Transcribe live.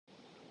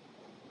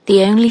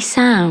the only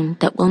sound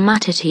that will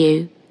matter to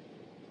you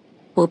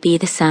will be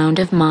the sound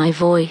of my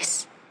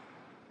voice,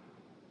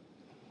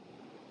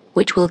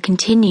 which will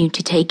continue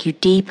to take you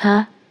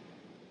deeper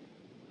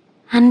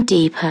and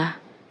deeper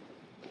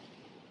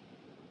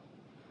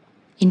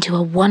into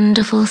a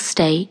wonderful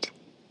state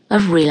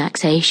of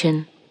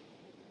relaxation.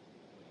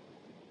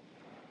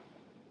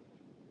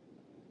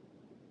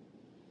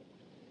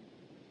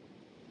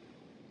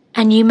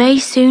 And you may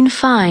soon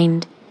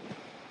find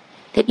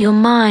that your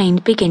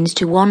mind begins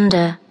to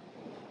wander.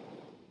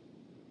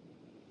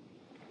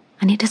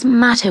 And it doesn't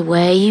matter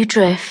where you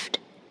drift,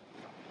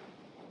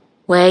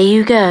 where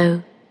you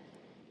go,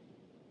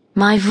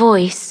 my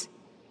voice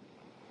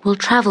will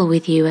travel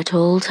with you at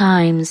all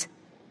times,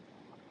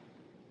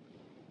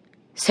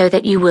 so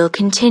that you will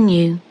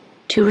continue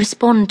to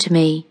respond to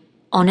me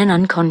on an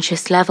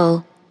unconscious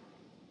level.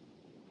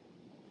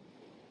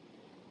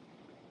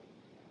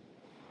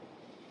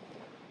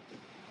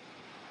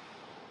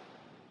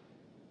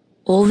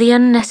 All the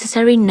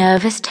unnecessary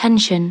nervous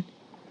tension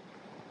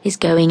is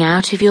going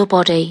out of your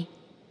body,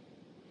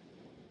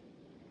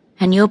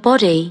 and your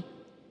body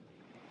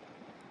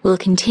will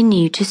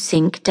continue to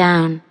sink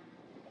down,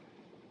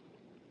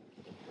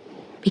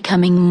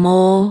 becoming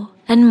more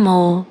and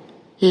more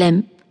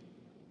limp,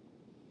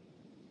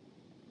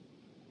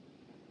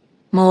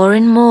 more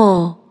and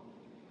more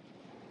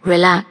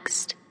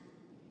relaxed,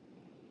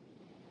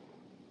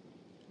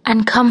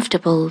 and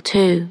comfortable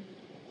too.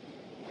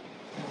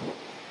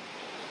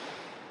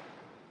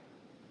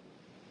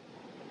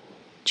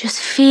 Just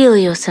feel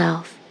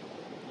yourself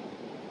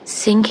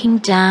sinking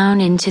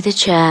down into the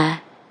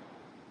chair,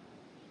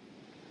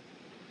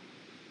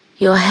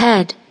 your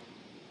head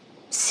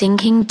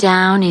sinking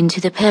down into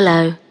the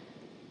pillow,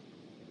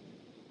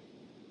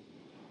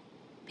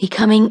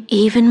 becoming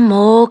even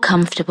more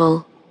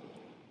comfortable,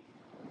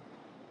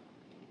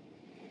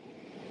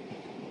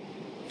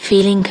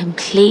 feeling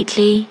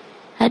completely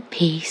at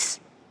peace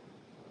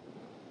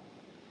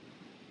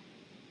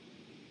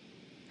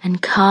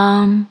and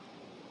calm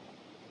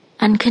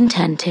and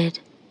contented.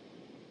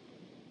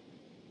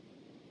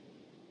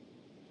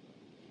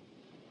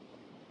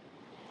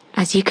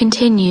 As you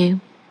continue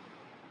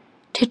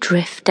to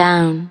drift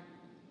down,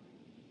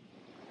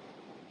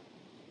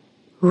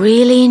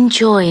 really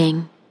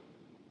enjoying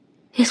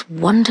this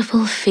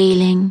wonderful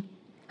feeling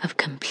of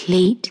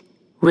complete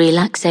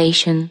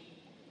relaxation.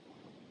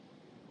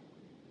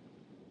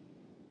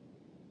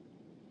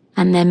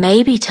 And there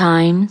may be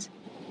times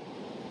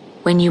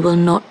when you will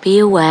not be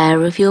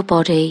aware of your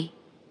body.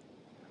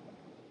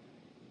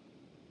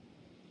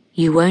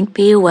 You won't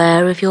be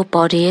aware of your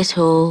body at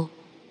all.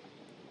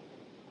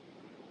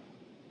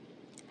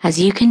 As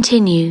you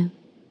continue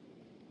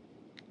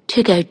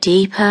to go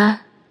deeper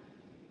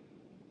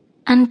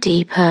and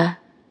deeper,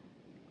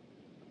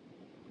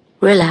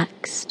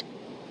 relaxed,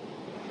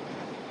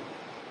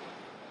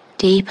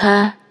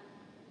 deeper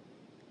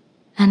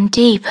and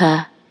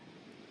deeper,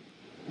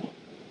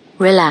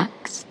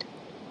 relaxed.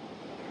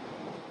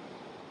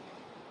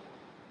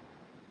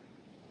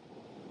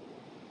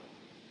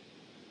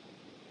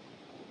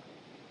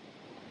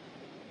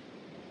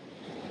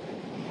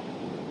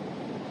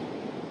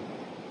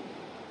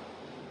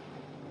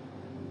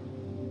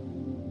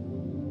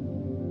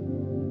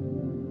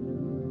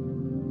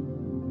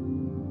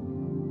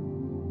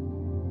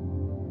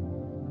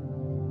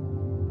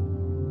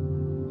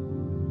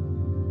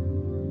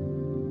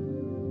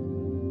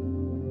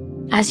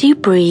 As you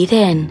breathe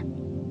in,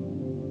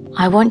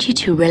 I want you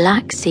to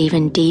relax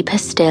even deeper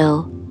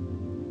still,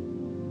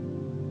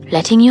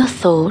 letting your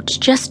thoughts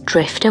just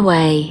drift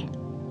away,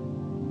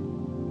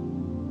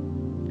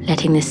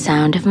 letting the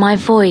sound of my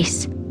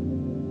voice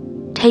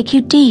take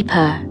you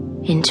deeper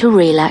into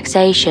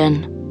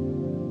relaxation.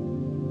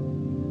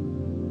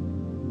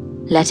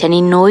 Let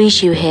any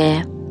noise you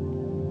hear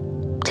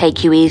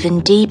take you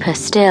even deeper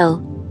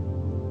still,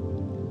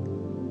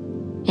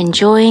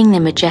 enjoying the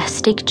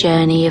majestic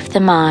journey of the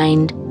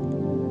mind.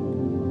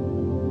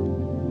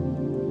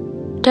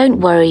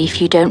 Don't worry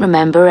if you don't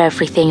remember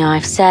everything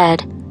I've said.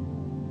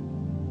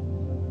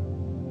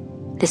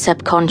 The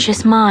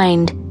subconscious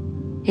mind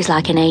is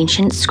like an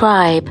ancient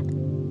scribe,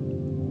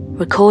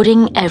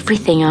 recording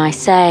everything I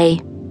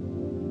say.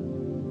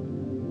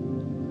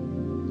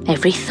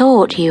 Every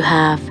thought you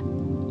have,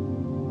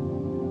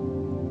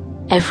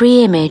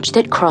 every image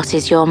that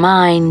crosses your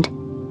mind.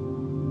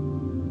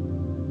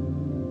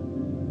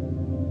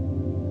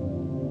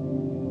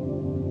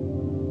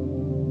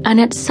 And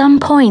at some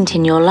point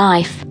in your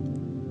life,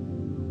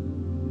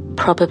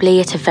 probably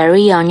at a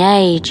very young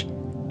age,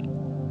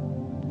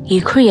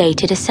 you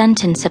created a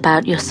sentence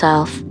about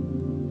yourself.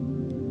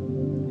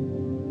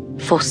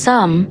 For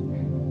some,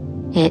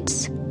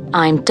 it's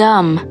 "I'm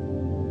dumb"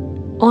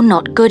 or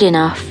 "not good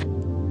enough."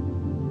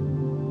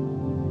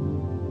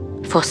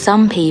 For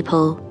some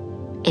people,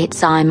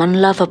 it's "I'm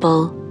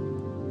unlovable."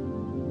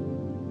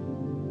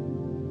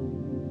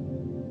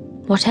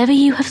 Whatever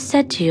you have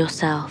said to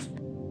yourself,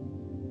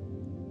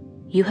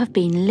 you have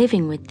been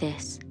living with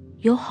this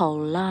your whole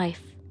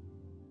life.